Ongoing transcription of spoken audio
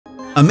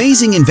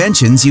Amazing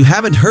inventions you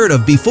haven't heard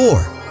of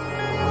before.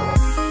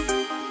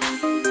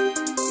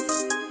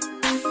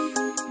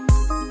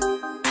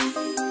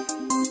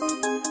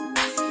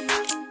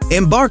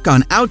 Embark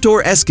on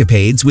outdoor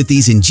escapades with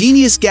these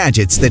ingenious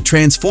gadgets that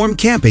transform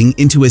camping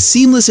into a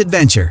seamless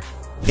adventure.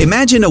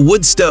 Imagine a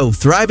wood stove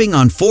thriving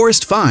on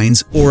forest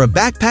finds or a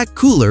backpack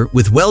cooler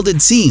with welded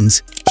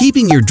seams,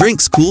 keeping your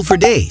drinks cool for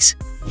days.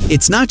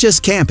 It's not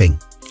just camping,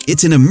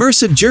 it's an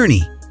immersive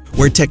journey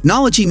where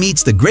technology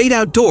meets the great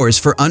outdoors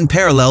for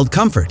unparalleled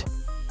comfort.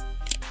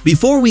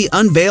 Before we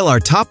unveil our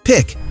top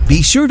pick,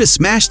 be sure to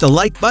smash the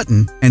like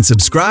button and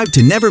subscribe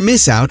to never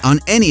miss out on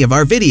any of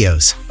our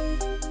videos.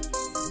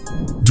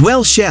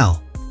 Dwell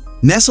Shell.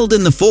 Nestled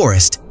in the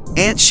forest,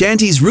 Ant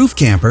Shanty's roof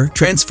camper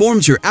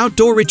transforms your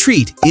outdoor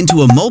retreat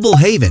into a mobile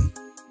haven.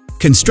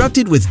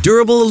 Constructed with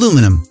durable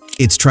aluminum,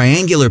 its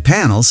triangular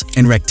panels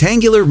and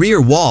rectangular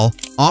rear wall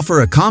offer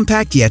a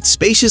compact yet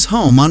spacious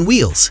home on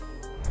wheels.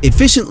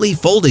 Efficiently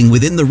folding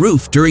within the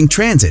roof during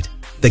transit,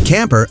 the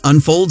camper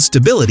unfolds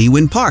stability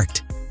when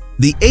parked.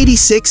 The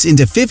 86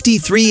 x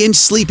 53-inch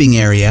sleeping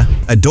area,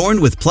 adorned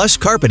with plush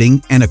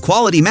carpeting and a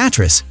quality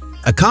mattress,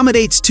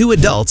 accommodates 2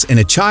 adults and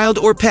a child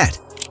or pet,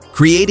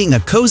 creating a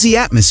cozy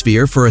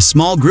atmosphere for a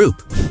small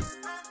group.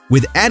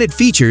 With added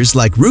features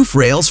like roof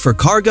rails for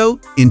cargo,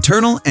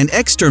 internal and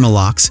external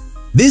locks,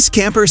 this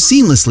camper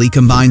seamlessly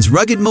combines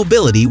rugged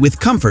mobility with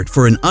comfort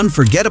for an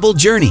unforgettable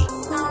journey.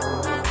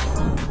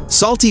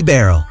 Salty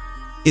Barrel.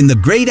 In the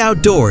great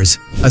outdoors,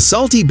 a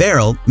salty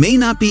barrel may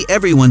not be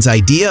everyone's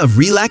idea of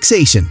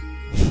relaxation.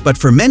 But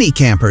for many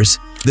campers,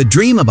 the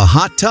dream of a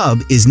hot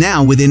tub is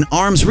now within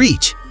arm's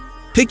reach.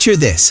 Picture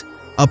this: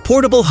 a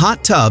portable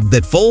hot tub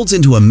that folds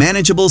into a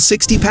manageable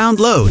 60-pound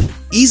load,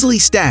 easily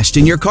stashed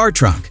in your car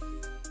trunk.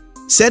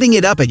 Setting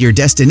it up at your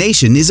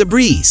destination is a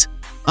breeze.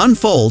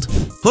 Unfold,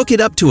 hook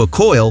it up to a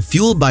coil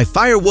fueled by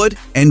firewood,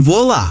 and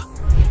voila!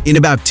 In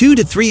about 2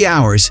 to 3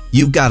 hours,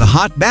 you've got a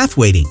hot bath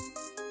waiting.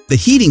 The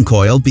heating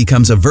coil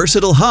becomes a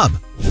versatile hub,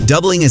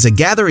 doubling as a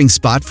gathering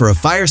spot for a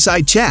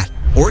fireside chat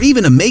or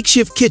even a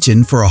makeshift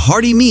kitchen for a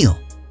hearty meal.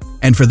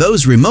 And for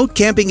those remote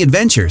camping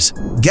adventures,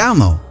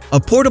 Gaumo, a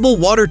portable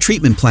water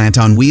treatment plant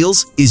on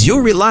wheels, is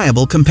your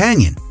reliable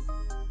companion.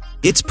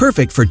 It's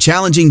perfect for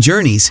challenging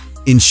journeys,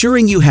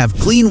 ensuring you have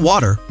clean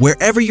water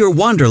wherever your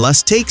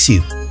wanderlust takes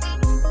you.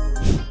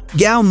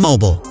 Gau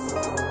Mobile.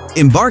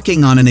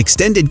 Embarking on an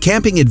extended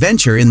camping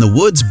adventure in the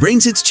woods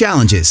brings its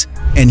challenges,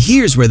 and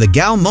here's where the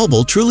Gau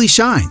Mobile truly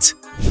shines.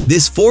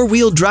 This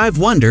 4-wheel drive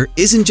wonder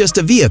isn't just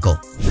a vehicle.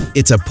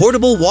 It's a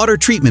portable water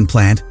treatment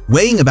plant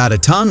weighing about a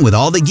ton with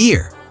all the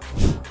gear.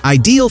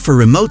 Ideal for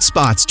remote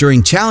spots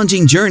during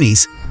challenging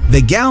journeys,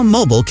 the Gau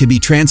Mobile can be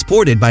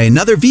transported by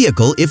another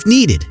vehicle if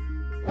needed.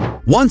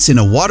 Once in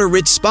a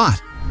water-rich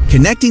spot,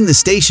 connecting the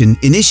station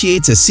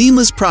initiates a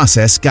seamless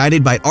process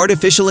guided by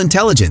artificial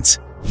intelligence.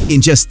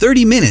 In just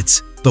 30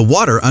 minutes, the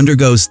water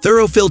undergoes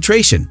thorough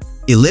filtration,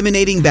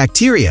 eliminating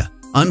bacteria,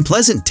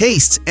 unpleasant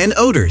tastes, and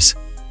odors.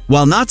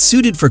 While not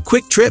suited for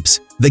quick trips,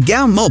 the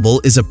Gau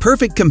Mobile is a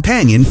perfect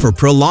companion for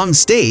prolonged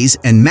stays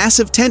and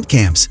massive tent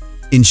camps,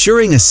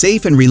 ensuring a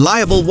safe and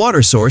reliable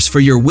water source for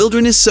your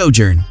wilderness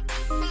sojourn.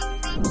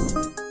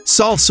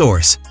 Sol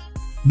Source.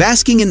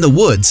 Basking in the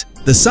woods,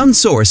 the sun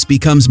source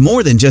becomes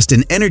more than just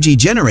an energy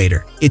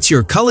generator, it's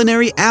your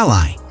culinary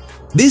ally.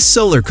 This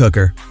solar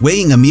cooker,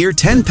 weighing a mere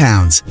 10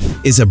 pounds,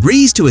 is a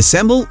breeze to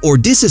assemble or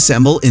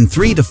disassemble in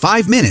 3 to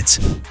 5 minutes,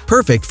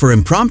 perfect for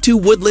impromptu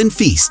woodland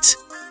feasts.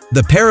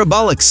 The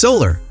parabolic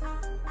solar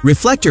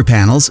reflector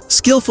panels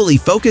skillfully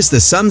focus the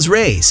sun's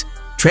rays,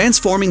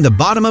 transforming the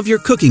bottom of your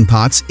cooking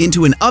pots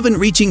into an oven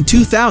reaching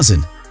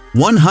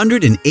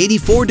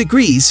 2,184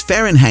 degrees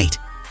Fahrenheit.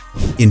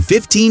 In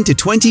 15 to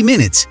 20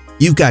 minutes,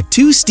 you've got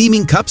 2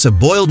 steaming cups of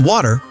boiled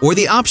water or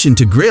the option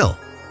to grill,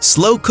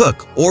 slow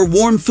cook, or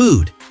warm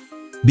food.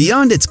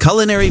 Beyond its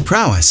culinary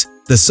prowess,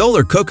 the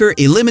solar cooker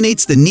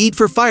eliminates the need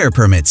for fire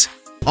permits,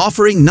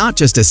 offering not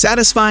just a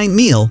satisfying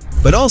meal,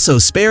 but also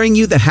sparing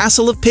you the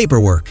hassle of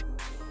paperwork.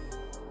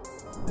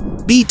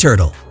 Bee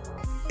Turtle.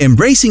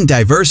 Embracing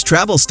diverse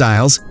travel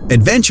styles,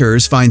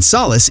 adventurers find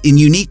solace in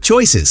unique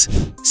choices.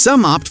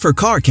 Some opt for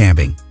car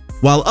camping,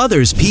 while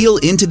others peel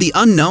into the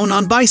unknown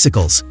on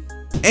bicycles.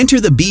 Enter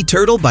the Bee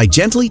Turtle by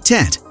Gently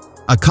Tent,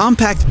 a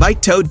compact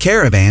bike-towed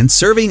caravan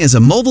serving as a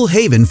mobile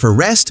haven for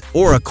rest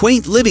or a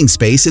quaint living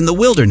space in the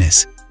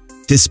wilderness.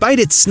 Despite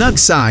its snug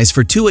size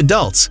for 2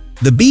 adults,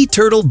 the Bee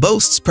Turtle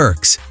boasts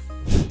perks.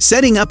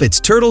 Setting up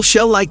its turtle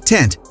shell-like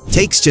tent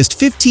takes just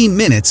 15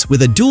 minutes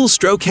with a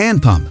dual-stroke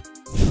hand pump.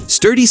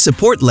 Sturdy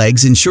support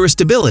legs ensure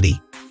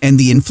stability, and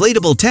the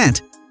inflatable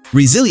tent,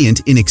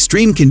 resilient in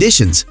extreme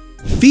conditions,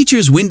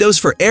 features windows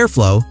for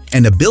airflow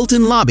and a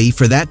built-in lobby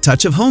for that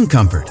touch of home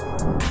comfort.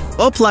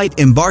 Uplight.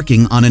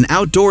 Embarking on an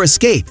outdoor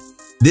escape,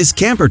 this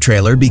camper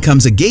trailer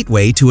becomes a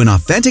gateway to an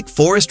authentic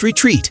forest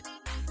retreat.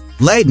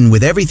 Laden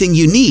with everything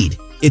you need,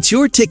 it's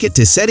your ticket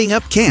to setting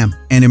up camp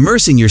and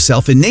immersing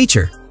yourself in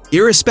nature,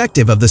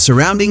 irrespective of the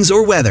surroundings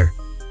or weather.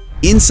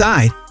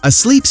 Inside, a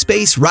sleep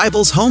space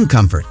rivals home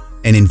comfort,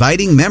 an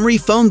inviting memory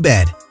foam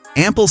bed,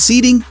 ample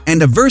seating,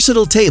 and a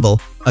versatile table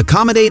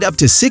accommodate up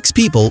to 6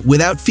 people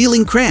without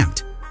feeling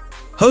cramped.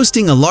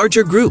 Hosting a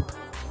larger group,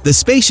 the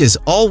spacious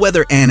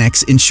all-weather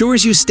annex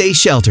ensures you stay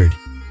sheltered.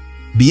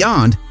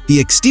 Beyond, the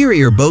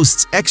exterior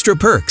boasts extra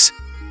perks: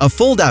 a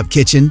fold-out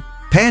kitchen,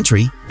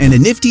 pantry, and a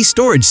nifty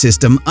storage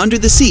system under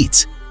the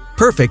seats,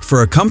 perfect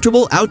for a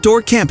comfortable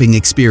outdoor camping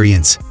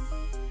experience.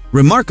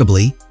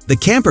 Remarkably, the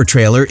camper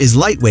trailer is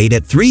lightweight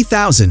at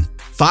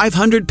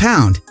 3,500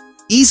 pounds,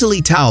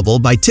 easily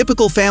towable by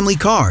typical family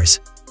cars,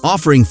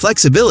 offering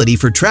flexibility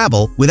for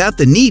travel without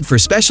the need for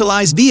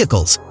specialized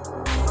vehicles.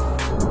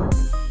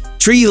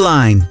 Tree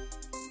line.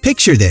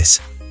 Picture this: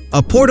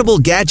 a portable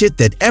gadget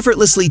that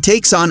effortlessly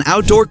takes on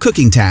outdoor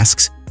cooking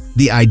tasks,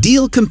 the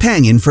ideal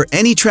companion for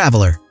any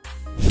traveler.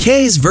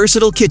 Tekk's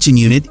versatile kitchen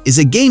unit is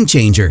a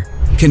game-changer,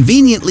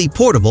 conveniently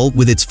portable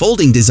with its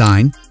folding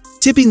design,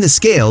 tipping the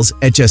scales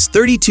at just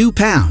 32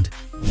 pounds.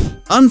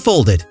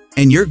 Unfolded,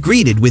 and you're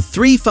greeted with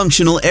 3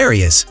 functional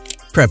areas: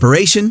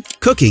 preparation,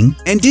 cooking,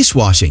 and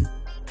dishwashing.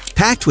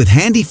 Packed with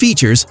handy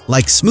features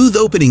like smooth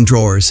opening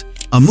drawers,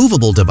 a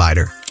movable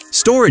divider,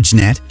 storage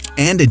net,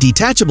 and a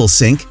detachable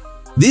sink,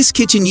 this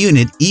kitchen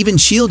unit even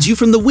shields you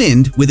from the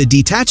wind with a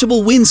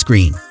detachable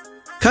windscreen.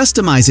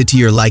 Customize it to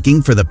your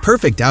liking for the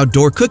perfect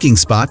outdoor cooking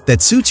spot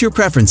that suits your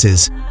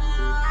preferences.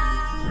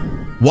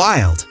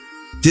 Wild.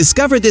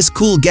 Discover this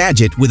cool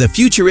gadget with a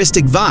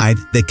futuristic vibe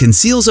that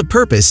conceals a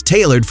purpose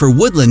tailored for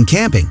woodland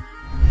camping.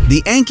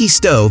 The Anki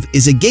stove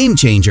is a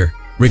game-changer,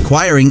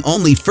 requiring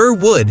only fir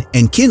wood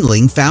and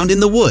kindling found in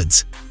the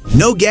woods.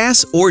 No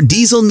gas or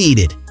diesel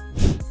needed.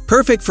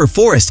 Perfect for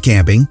forest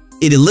camping,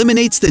 it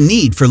eliminates the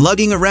need for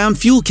lugging around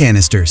fuel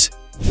canisters.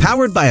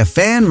 Powered by a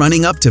fan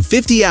running up to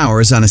 50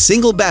 hours on a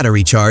single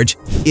battery charge,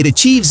 it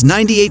achieves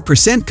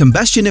 98%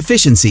 combustion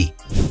efficiency,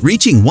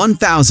 reaching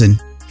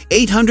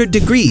 1,800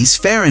 degrees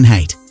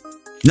Fahrenheit.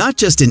 Not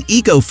just an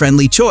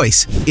eco-friendly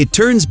choice, it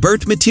turns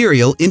burnt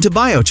material into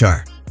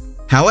biochar.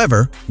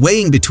 However,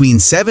 weighing between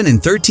 7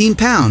 and 13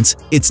 pounds,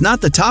 it's not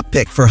the top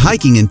pick for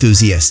hiking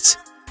enthusiasts.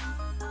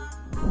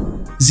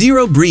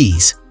 Zero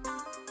Breeze.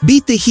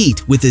 Beat the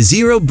heat with the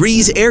Zero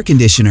Breeze air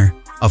conditioner,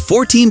 a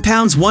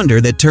 14-pound wonder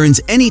that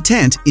turns any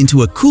tent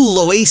into a cool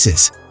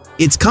oasis.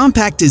 Its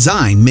compact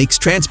design makes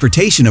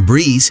transportation a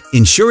breeze,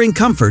 ensuring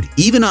comfort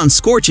even on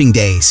scorching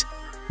days.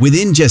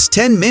 Within just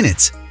 10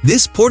 minutes,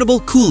 this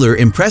portable cooler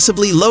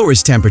impressively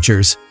lowers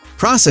temperatures,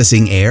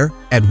 processing air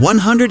at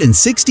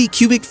 160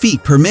 cubic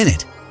feet per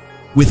minute.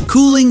 With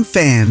cooling,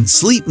 fan,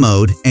 sleep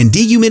mode, and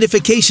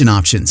dehumidification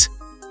options,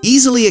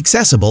 easily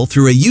accessible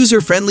through a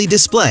user-friendly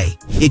display,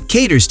 it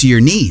caters to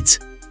your needs.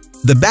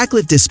 The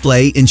backlit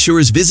display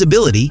ensures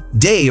visibility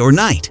day or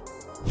night.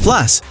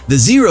 Plus, the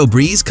Zero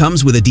Breeze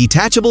comes with a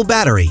detachable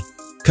battery,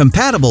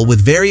 compatible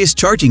with various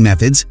charging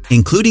methods,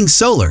 including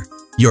solar,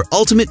 your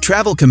ultimate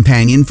travel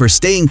companion for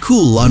staying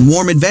cool on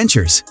warm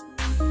adventures.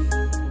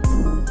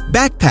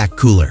 Backpack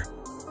cooler.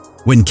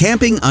 When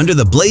camping under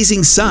the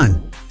blazing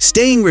sun,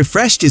 staying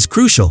refreshed is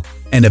crucial,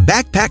 and a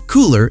backpack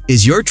cooler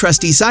is your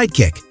trusty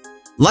sidekick.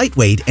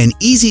 Lightweight and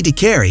easy to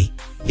carry,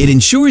 it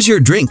ensures your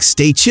drinks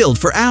stay chilled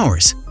for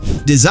hours.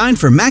 Designed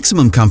for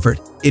maximum comfort,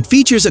 it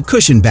features a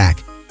cushion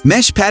back,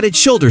 mesh-padded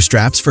shoulder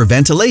straps for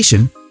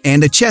ventilation,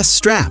 and a chest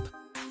strap.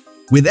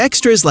 With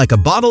extras like a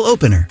bottle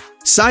opener,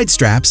 side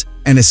straps,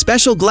 and a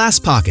special glass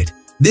pocket,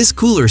 this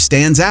cooler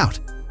stands out.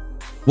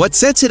 What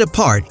sets it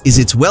apart is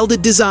its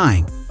welded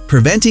design,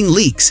 preventing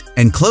leaks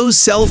and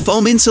closed-cell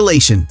foam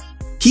insulation,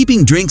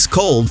 keeping drinks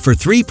cold for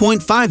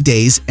 3.5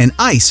 days and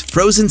ice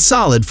frozen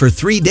solid for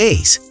 3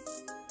 days.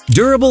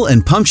 Durable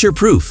and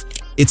puncture-proof,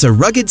 it's a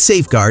rugged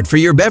safeguard for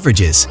your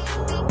beverages.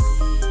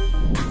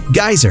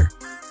 Geyser.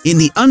 In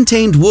the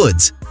untamed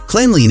woods,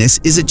 cleanliness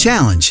is a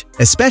challenge,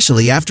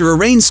 especially after a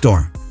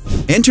rainstorm.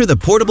 Enter the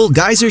portable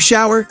geyser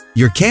shower,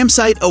 your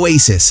campsite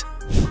oasis.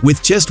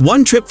 With just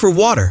one trip for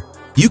water,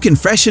 you can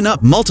freshen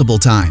up multiple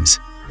times.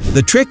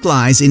 The trick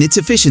lies in its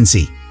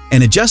efficiency.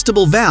 An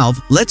adjustable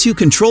valve lets you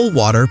control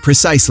water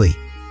precisely,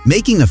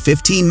 making a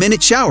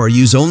 15-minute shower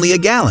use only a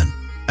gallon,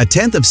 a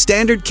tenth of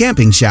standard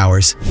camping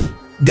showers.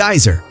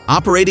 Geyser,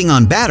 operating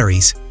on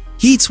batteries,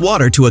 heats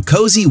water to a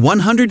cozy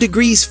 100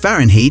 degrees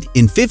Fahrenheit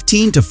in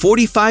 15 to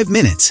 45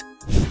 minutes.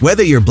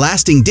 Whether you're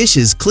blasting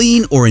dishes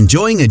clean or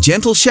enjoying a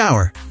gentle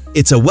shower,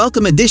 it's a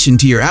welcome addition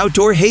to your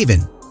outdoor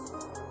haven.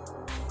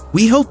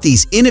 We hope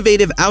these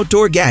innovative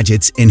outdoor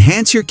gadgets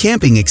enhance your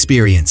camping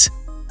experience.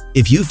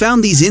 If you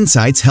found these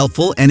insights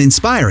helpful and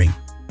inspiring,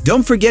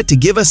 don't forget to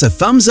give us a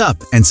thumbs up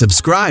and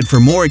subscribe for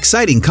more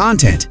exciting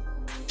content.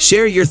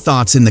 Share your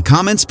thoughts in the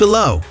comments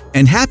below,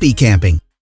 and happy camping!